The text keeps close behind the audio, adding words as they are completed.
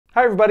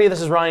Hi everybody,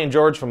 this is Ryan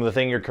George from the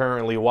thing you're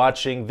currently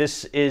watching.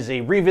 This is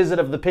a revisit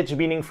of the pitch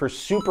meeting for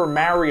Super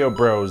Mario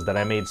Bros. That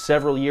I made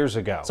several years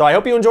ago. So I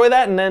hope you enjoy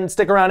that and then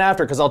stick around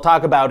after because I'll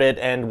talk about it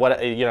and what,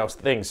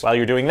 things. While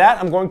you're doing that,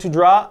 I'm going to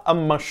draw a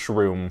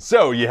mushroom.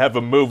 So, you have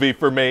a movie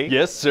for me?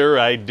 Yes, sir,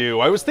 I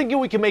do. I was thinking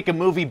we could make a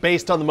movie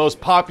based on the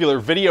most popular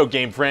video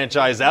game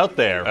franchise out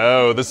there.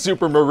 Oh, the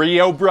Super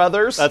Mario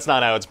Brothers? That's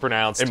not how it's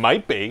pronounced. It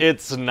might be.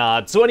 It's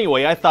not. So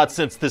anyway, I thought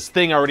since this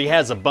thing already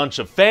has a bunch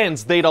of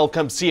fans, they'd all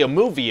come see a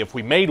movie if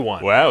we made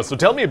one. Wow, so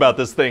tell me about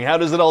this thing. How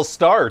does it all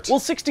start? Well,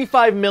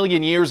 65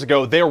 million years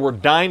ago, there were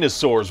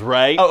dinosaurs,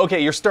 right? Oh,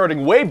 okay, you're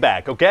starting way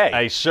back, okay.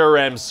 I sure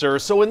am, sir.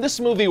 So in this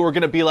movie, we're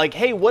gonna be like,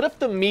 hey, what if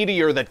the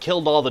meteor that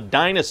killed all the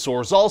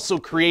dinosaurs also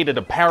created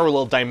a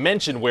parallel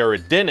dimension where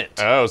it didn't?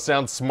 Oh,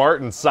 sounds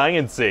smart and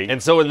science-y.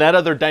 And so in that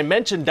other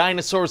dimension,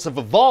 dinosaurs have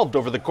evolved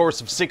over the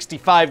course of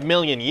 65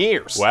 million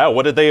years. Wow,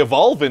 what did they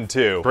evolve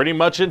into? Pretty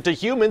much into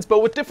humans, but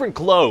with different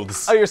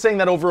clothes. Oh, you're saying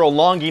that over a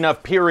long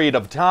enough period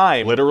of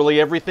time, literally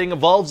everything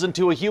evolves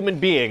into a human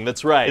being,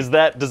 that's right. Is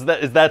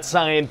that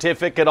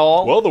scientific at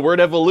all? Well, the word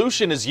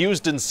evolution is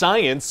used in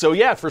science, so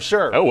yeah, for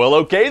sure. Oh, well,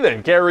 okay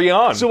then, carry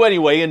on. So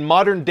anyway, in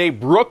modern day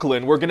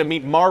Brooklyn, we're gonna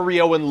meet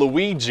Mario and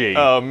Luigi.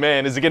 Oh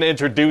man, is he gonna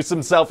introduce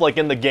himself like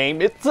in the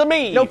game? It's a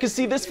me! No, cause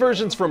see, this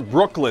version's from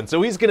Brooklyn,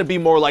 so he's gonna be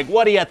more like,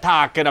 what are you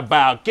talking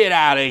about? Get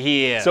out of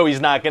here. So he's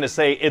not gonna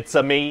say, it's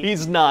a me?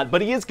 He's not,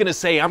 but he is gonna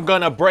say, I'm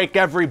gonna break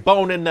every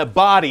bone in their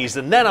bodies,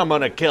 and then I'm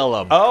gonna kill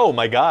them. Oh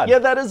my god. Yeah,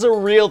 that is a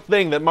real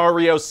thing that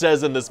Mario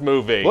says in this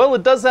movie. Well,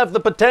 it does have the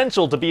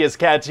potential to be as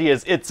catchy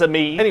as It's a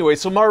Me. Anyway,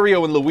 so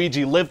Mario and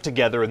Luigi live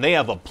together and they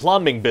have a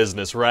plumbing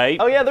business, right?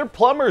 Oh yeah, they're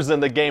plumbers in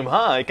the game,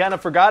 huh? I kind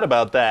of forgot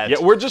about that. Yeah,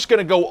 we're just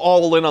gonna go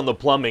all in on the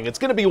plumbing. It's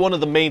gonna be one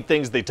of the main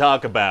things they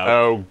talk about.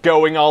 Oh,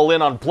 going all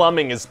in on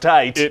plumbing is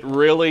tight. It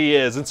really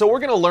is. And so we're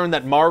gonna learn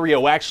that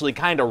Mario actually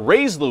kind of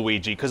raised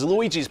Luigi because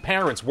Luigi's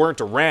parents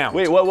weren't around.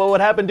 Wait, what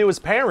happened to his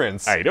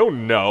parents? I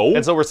don't know.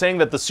 And so we're saying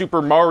that the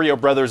Super Mario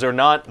Brothers they're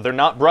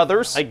not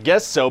brothers? I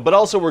guess so, but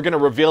also we're gonna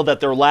reveal that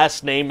their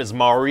last name is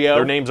Mario.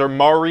 Their names are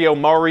Mario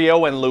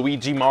and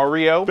Luigi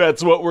Mario?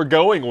 That's what we're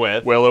going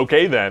with. Well,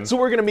 okay then. So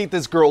we're gonna meet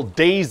this girl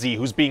Daisy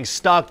who's being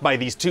stalked by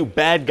these two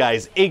bad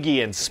guys,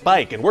 Iggy and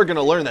Spike, and we're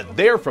gonna learn that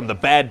they're from the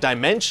bad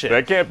dimension.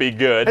 That can't be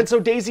good. And so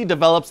Daisy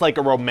develops like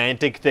a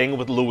romantic thing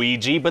with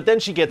Luigi, but then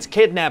she gets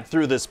kidnapped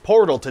through this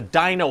portal to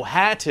Dino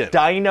Hatton.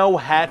 Dino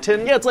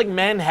Hatton? Yeah, it's like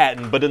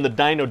Manhattan, but in the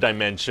Dino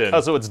dimension.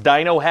 Oh, so it's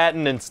Dino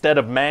Hatton instead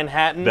of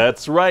Manhattan?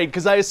 That's right,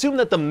 because I assume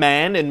that the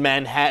man in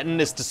Manhattan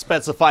is to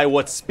specify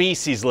what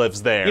species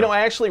lives there. You know,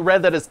 I actually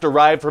read that it's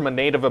derived from a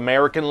Native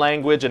American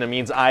language and it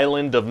means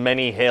island of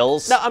many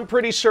hills. No, I'm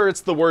pretty sure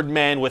it's the word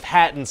man with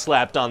Hatton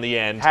slapped on the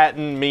end.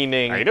 Hatton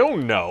meaning... I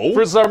don't know.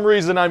 For some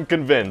reason, I'm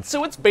convinced.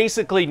 So it's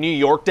basically New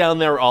York down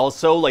there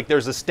also, like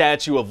there's a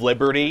Statue of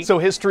Liberty. So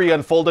history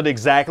unfolded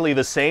exactly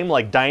the same,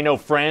 like Dino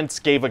France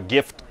gave a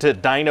gift to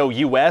Dino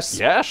US?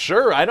 Yeah,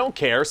 sure, I don't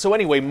care. So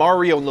anyway,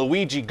 Mario and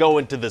Luigi go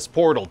into this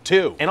portal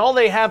too. And all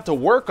they have to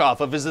work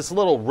off of is this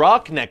little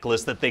rock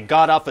necklace that they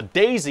got off of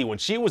Daisy when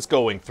she was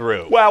going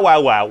through. Wow,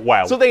 wow, wow,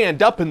 wow. So they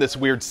end up in this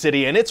weird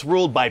city and it's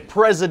ruled by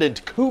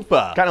President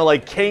Koopa. Kind of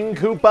like King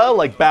Koopa,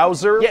 like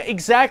Bowser? Yeah,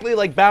 exactly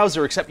like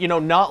Bowser, except, you know,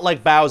 not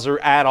like Bowser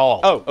at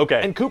all. Oh,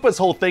 okay. And Koopa's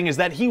whole thing is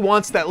that he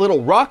wants that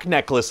little rock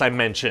necklace I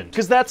mentioned.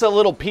 Because that's a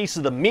little piece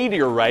of the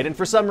meteorite, and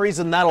for some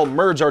reason that'll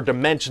merge our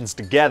dimensions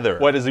together.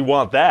 Why does he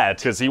want that?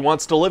 Because he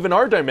wants to live in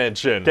our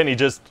dimension. Can he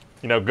just...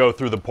 you know, go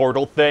through the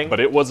portal thing?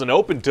 But it wasn't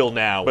open till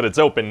now. But it's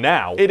open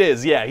now. It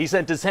is, yeah. He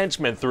sent his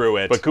henchmen through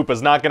it. But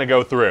Koopa's not gonna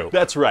go through.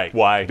 That's right.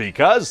 Why?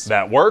 Because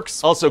that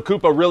works. Also,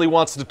 Koopa really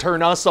wants to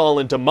turn us all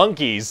into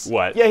monkeys.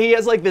 What? Yeah, he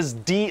has like this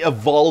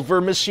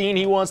de-evolver machine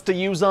he wants to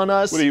use on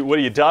us. What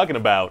are you talking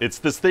about? It's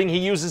this thing he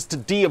uses to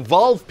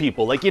de-evolve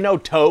people. Like, you know,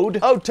 Toad?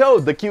 Oh,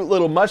 Toad, the cute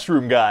little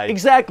mushroom guy.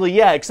 Exactly,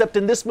 yeah. Except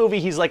in this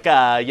movie, he's like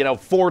a,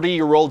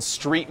 40-year-old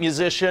street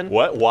musician.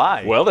 What?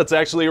 Why? Well, that's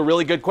actually a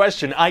really good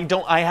question.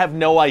 I have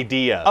no idea.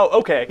 Oh,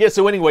 okay. Yeah,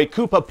 so anyway,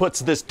 Koopa puts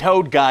this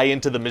Toad guy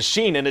into the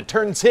machine and it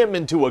turns him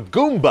into a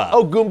Goomba.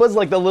 Oh, Goombas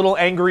like the little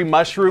angry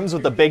mushrooms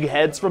with the big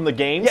heads from the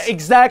games? Yeah,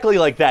 exactly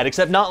like that,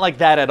 except not like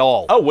that at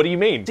all. Oh, what do you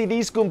mean? See,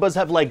 these Goombas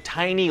have like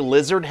tiny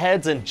lizard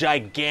heads and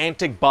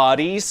gigantic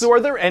bodies. So are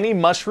there any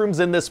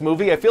mushrooms in this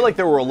movie? I feel like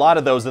there were a lot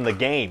of those in the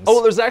games. Oh,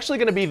 well, there's actually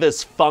gonna be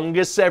this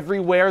fungus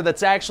everywhere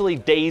that's actually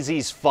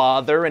Daisy's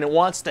father, and it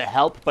wants to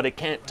help, but it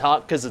can't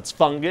talk because it's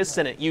fungus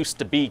and it used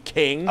to be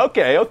king.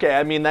 Okay,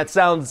 I mean, that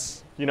sounds...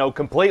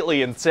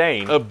 completely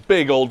insane. A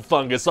big old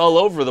fungus all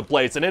over the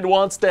place, and it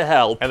wants to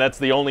help. And that's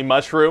the only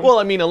mushroom? Well,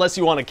 I mean, unless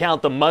you want to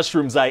count the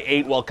mushrooms I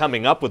ate while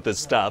coming up with this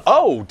stuff.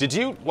 Oh, did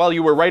you, while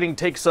you were writing,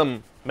 take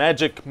some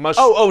Magic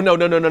mushroom. Oh,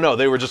 no.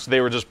 They were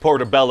just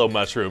portobello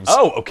mushrooms.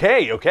 Oh,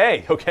 okay.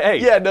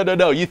 Yeah,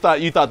 no. You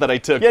thought that I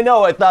took. Yeah,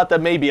 no, I thought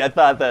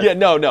that. Yeah,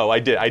 no, I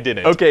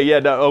didn't. Okay, yeah,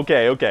 no,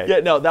 okay. Yeah,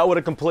 no, that would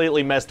have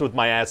completely messed with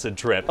my acid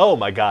trip. Oh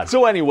my god.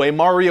 So anyway,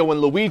 Mario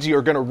and Luigi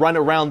are gonna run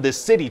around this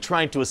city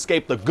trying to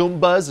escape the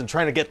Goombas and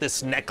trying to get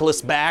this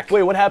necklace back.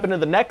 Wait, what happened to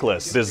the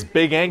necklace? This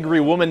big angry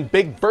woman,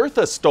 Big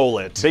Bertha, stole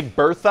it. Big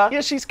Bertha?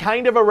 Yeah, she's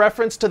kind of a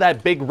reference to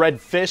that big red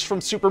fish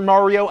from Super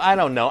Mario. I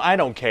don't know, I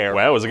don't care.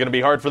 Well, is it gonna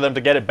be hard for them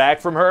to get it back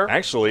from her?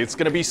 Actually, it's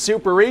gonna be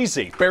super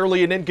easy.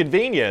 Barely an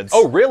inconvenience.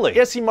 Oh, really?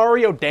 Yeah, see,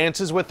 Mario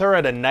dances with her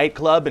at a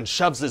nightclub and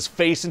shoves his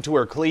face into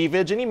her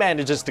cleavage, and he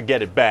manages to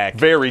get it back.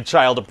 Very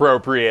child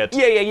appropriate.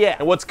 Yeah.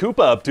 And what's Koopa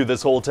up to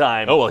this whole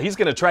time? Oh, well, he's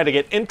gonna try to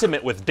get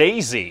intimate with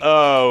Daisy.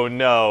 Oh,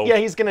 no. Yeah,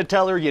 he's gonna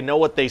tell her, you know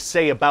what they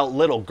say about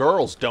little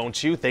girls,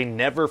 don't you? They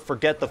never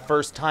forget the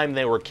first time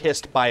they were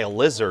kissed by a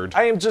lizard.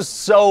 I am just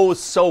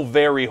so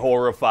very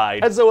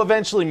horrified. And so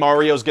eventually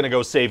Mario's gonna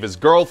go save his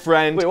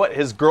girlfriend. Wait, what?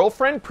 His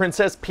girlfriend?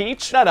 Princess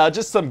Peach? No,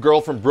 just some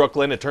girl from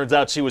Brooklyn. It turns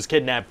out she was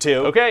kidnapped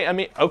too.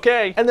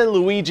 Okay. And then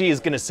Luigi is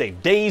gonna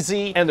save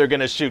Daisy, and they're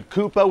gonna shoot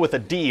Koopa with a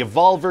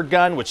de-evolver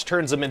gun, which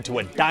turns him into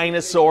a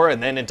dinosaur,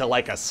 and then into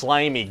like a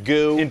slimy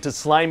goo. Into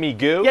slimy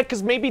goo? Yeah,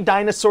 because maybe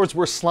dinosaurs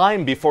were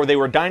slime before they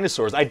were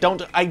dinosaurs. I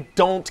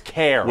don't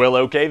care. Well,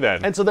 okay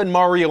then. And so then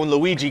Mario and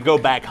Luigi go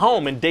back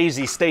home, and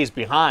Daisy stays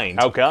behind.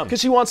 How come?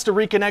 Because she wants to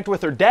reconnect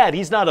with her dad.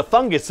 He's not a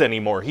fungus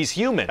anymore. He's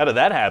human. How did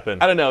that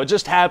happen? I don't know. It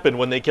just happened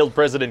when they killed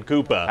President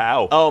Koopa.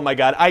 How? Oh my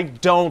god. I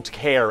don't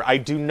care. I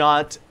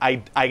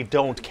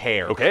don't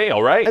care. Okay,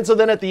 alright. And so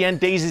then at the end,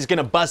 Daisy's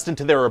gonna bust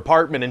into their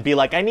apartment and be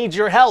like, I need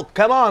your help.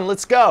 Come on,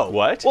 let's go.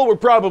 What? Well, we're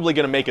probably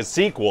gonna make a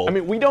sequel. I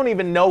mean, we don't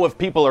even know if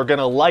people are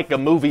gonna like a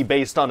movie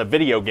based on a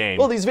video game.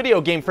 Well, these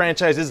video game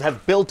franchises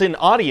have built-in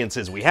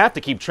audiences. We have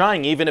to keep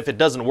trying even if it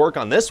doesn't work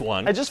on this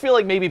one. I just feel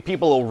like maybe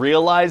people will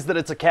realize that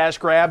it's a cash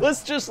grab.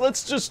 Let's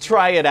just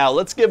try it out.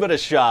 Let's give it a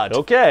shot.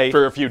 Okay.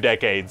 For a few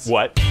decades.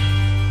 What?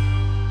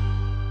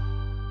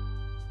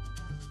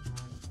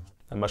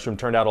 The mushroom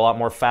turned out a lot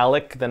more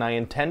phallic than I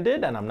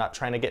intended, and I'm not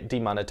trying to get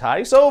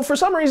demonetized. So for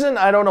some reason,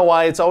 I don't know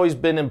why, it's always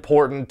been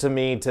important to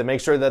me to make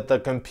sure that the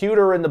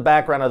computer in the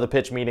background of the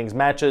pitch meetings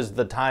matches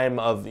the time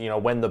of, you know,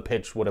 when the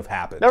pitch would have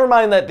happened. Never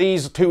mind that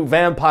these two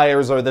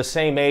vampires are the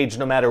same age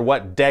no matter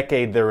what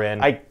decade they're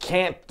in. I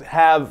can't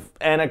have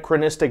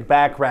anachronistic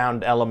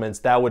background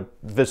elements.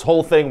 This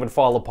whole thing would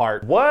fall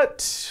apart.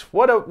 What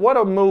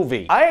a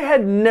movie. I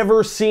had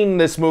never seen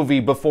this movie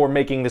before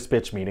making this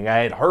pitch meeting. I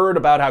had heard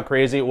about how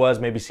crazy it was,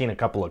 maybe seen a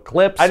couple of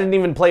clips. I didn't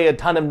even play a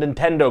ton of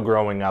Nintendo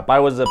growing up. I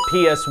was a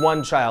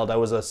PS1 child. I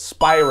was a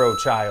Spyro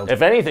child.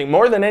 If anything,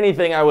 more than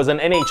anything, I was an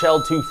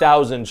NHL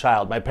 2000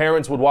 child. My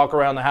parents would walk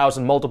around the house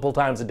and multiple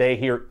times a day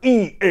hear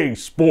EA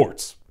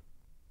Sports.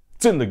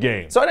 It's in the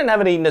game. So I didn't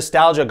have any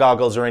nostalgia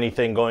goggles or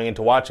anything going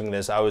into watching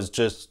this. I was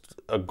just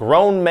a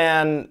grown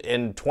man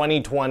in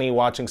 2020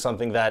 watching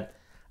something that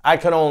I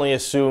could only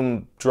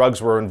assume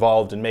drugs were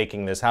involved in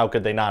making this. How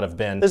could they not have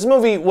been? This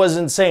movie was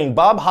insane.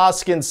 Bob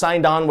Hoskins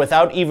signed on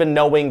without even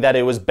knowing that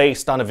it was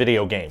based on a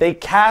video game. They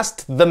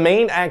cast the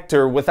main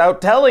actor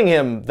without telling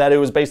him that it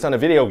was based on a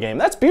video game.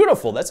 That's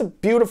beautiful. That's a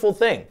beautiful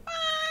thing.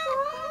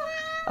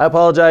 I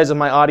apologize if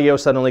my audio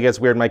suddenly gets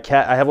weird.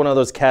 I have one of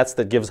those cats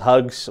that gives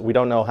hugs. We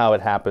don't know how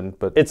it happened,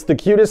 but it's the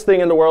cutest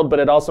thing in the world, but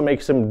it also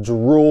makes him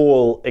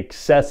drool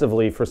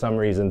excessively for some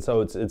reason.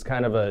 So it's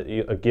kind of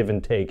a give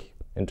and take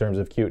in terms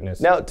of cuteness.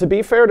 Now, to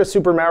be fair to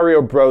Super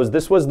Mario Bros.,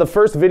 this was the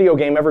first video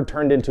game ever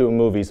turned into a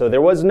movie, so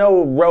there was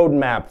no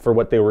roadmap for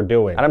what they were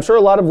doing. And I'm sure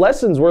a lot of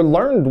lessons were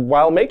learned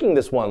while making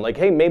this one. Like,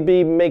 hey,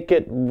 maybe make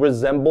it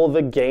resemble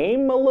the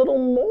game a little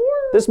more?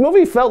 This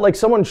movie felt like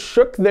someone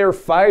shook their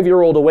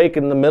 5-year-old awake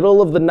in the middle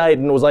of the night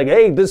and was like,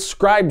 hey,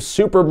 describe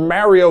Super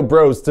Mario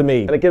Bros. To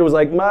me. And the kid was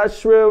like,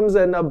 mushrooms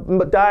and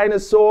a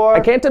dinosaur.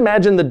 I can't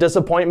imagine the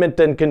disappointment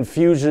and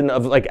confusion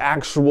of like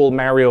actual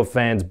Mario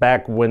fans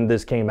back when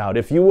this came out.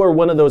 If you were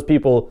one of those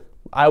people,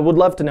 I would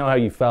love to know how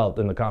you felt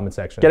in the comment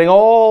section. Getting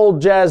all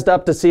jazzed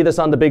up to see this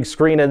on the big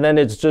screen, and then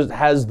it just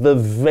has the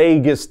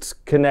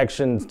vaguest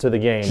connections to the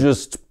game.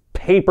 Just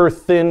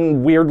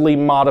paper-thin, weirdly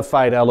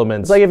modified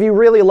elements. It's like if you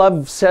really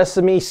love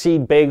sesame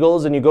seed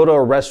bagels and you go to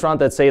a restaurant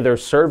that say they're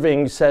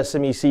serving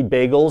sesame seed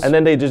bagels, and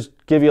then they just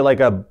give you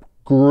like a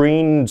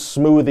green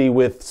smoothie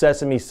with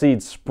sesame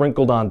seeds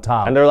sprinkled on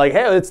top. And they're like,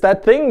 hey, it's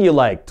that thing you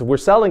liked. We're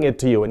selling it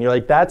to you. And you're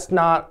like, that's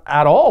not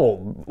at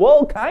all.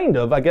 Well, kind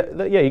of.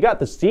 Yeah, you got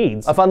the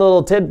seeds. I found a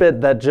little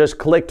tidbit that just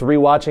clicked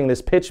rewatching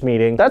this pitch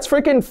meeting. That's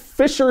freaking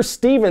Fisher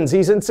Stevens.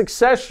 He's in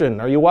Succession.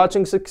 Are you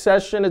watching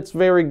Succession? It's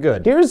very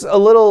good. Here's a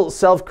little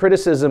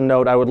self-criticism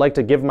note I would like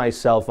to give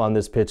myself on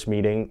this pitch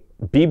meeting.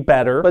 be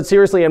better. But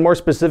seriously, and more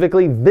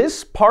specifically,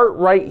 this part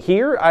right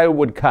here, I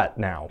would cut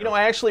now. You know,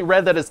 I actually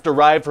read that it's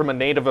derived from a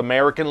Native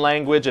American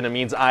language and it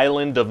means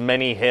island of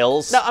many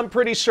hills. Now, I'm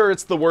pretty sure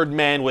it's the word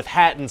man with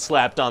Hatton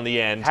slapped on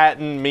the end.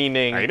 Hatton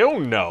meaning, I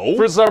don't know.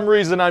 For some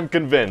reason, I'm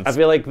convinced. I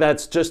feel like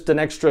that's just an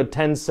extra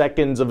 10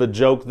 seconds of a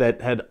joke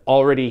that had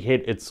already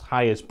hit its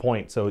highest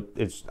point, so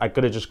I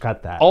could have just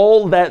cut that.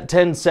 All that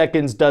 10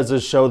 seconds does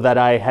is show that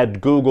I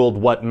had Googled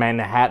what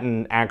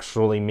Manhattan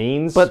actually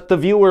means, but the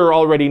viewer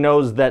already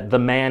knows that the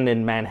man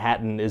in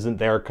Manhattan isn't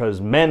there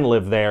because men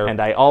live there, and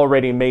I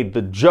already made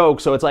the joke,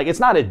 so it's like, it's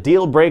not a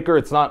deal breaker,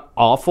 it's not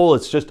awful,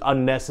 it's just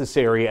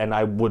unnecessary, and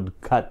I would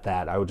cut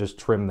that. I would just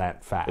trim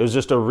that fat. It was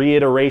just a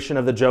reiteration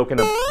of the joke in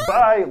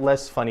a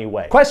less funny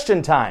way.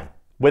 Question time.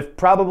 With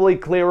probably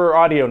clearer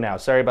audio now.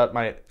 Sorry about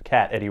my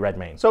cat, Eddie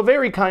Redmayne. So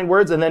very kind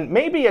words, and then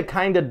maybe a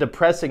kind of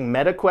depressing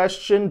meta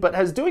question, but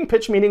has doing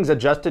pitch meetings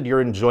adjusted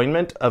your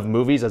enjoyment of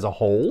movies as a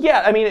whole?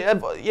 Yeah, I mean,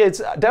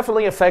 it's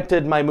definitely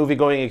affected my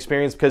movie-going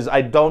experience because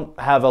I don't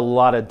have a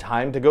lot of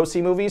time to go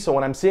see movies, so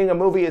when I'm seeing a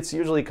movie, it's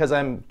usually because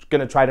I'm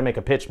gonna try to make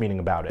a pitch meeting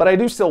about it. But I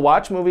do still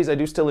watch movies, I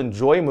do still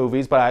enjoy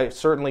movies, but I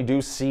certainly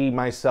do see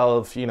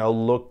myself, you know,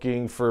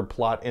 looking for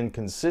plot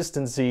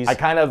inconsistencies. I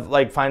kind of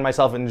like find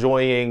myself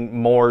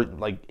enjoying more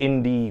like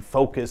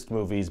indie-focused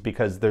movies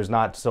because there's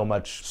not so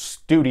much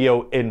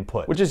studio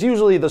input, which is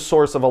usually the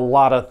source of a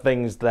lot of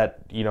things that,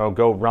 you know,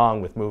 go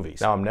wrong with movies.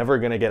 Now, I'm never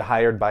gonna get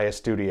hired by a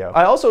studio.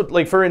 I also,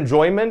 like, for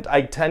enjoyment,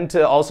 I tend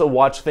to also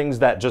watch things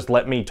that just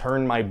let me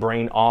turn my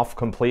brain off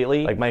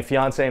completely. Like, my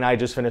fiance and I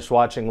just finished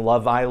watching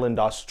Love Island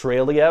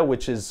Australia,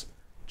 which is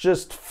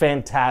just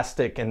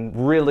fantastic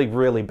and really,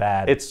 really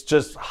bad. It's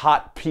just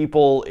hot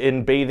people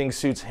in bathing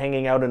suits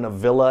hanging out in a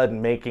villa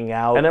and making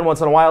out. And then once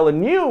in a while, a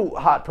new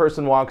hot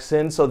person walks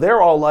in, so they're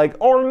all like,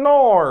 oh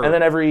no! And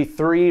then every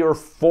 3 or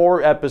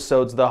 4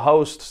 episodes, the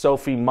host,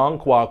 Sophie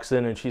Monk, walks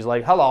in and she's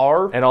like,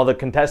 hello. And all the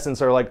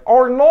contestants are like,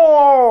 oh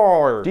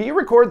no! Do you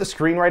record the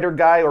screenwriter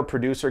guy or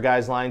producer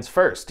guy's lines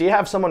first? Do you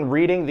have someone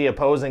reading the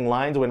opposing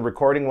lines when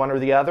recording one or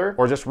the other?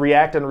 Or just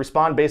react and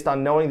respond based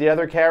on knowing the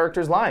other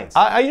character's lines?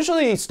 I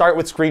usually start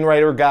with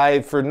screenwriter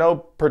guy for no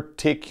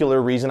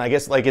particular reason. I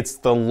guess like it's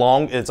the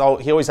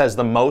he always has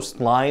the most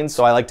lines,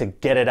 so I like to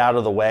get it out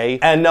of the way.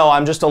 And no,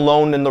 I'm just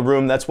alone in the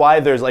room. That's why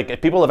there's like, if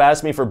people have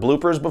asked me for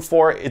bloopers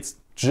before, it's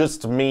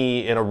just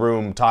me in a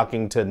room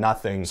talking to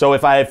nothing. So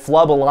if I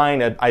flub a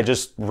line, I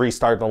just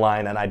restart the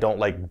line and I don't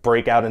like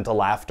break out into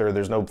laughter.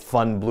 There's no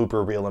fun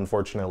blooper reel,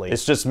 unfortunately.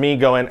 It's just me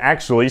going,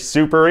 actually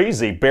super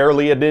easy,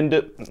 barely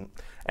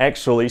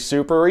actually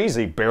super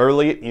easy,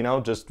 barely, you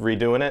know, just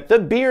redoing it. The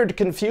beard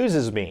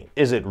confuses me.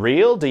 Is it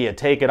real? Do you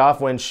take it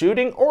off when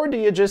shooting, or do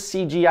you just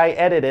CGI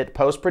edit it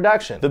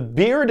post-production? The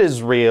beard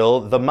is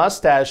real, the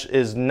mustache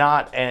is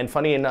not, and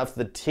funny enough,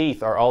 the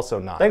teeth are also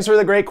not. Thanks for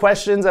the great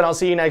questions, and I'll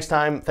see you next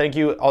time. Thank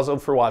you also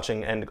for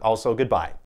watching, and also goodbye.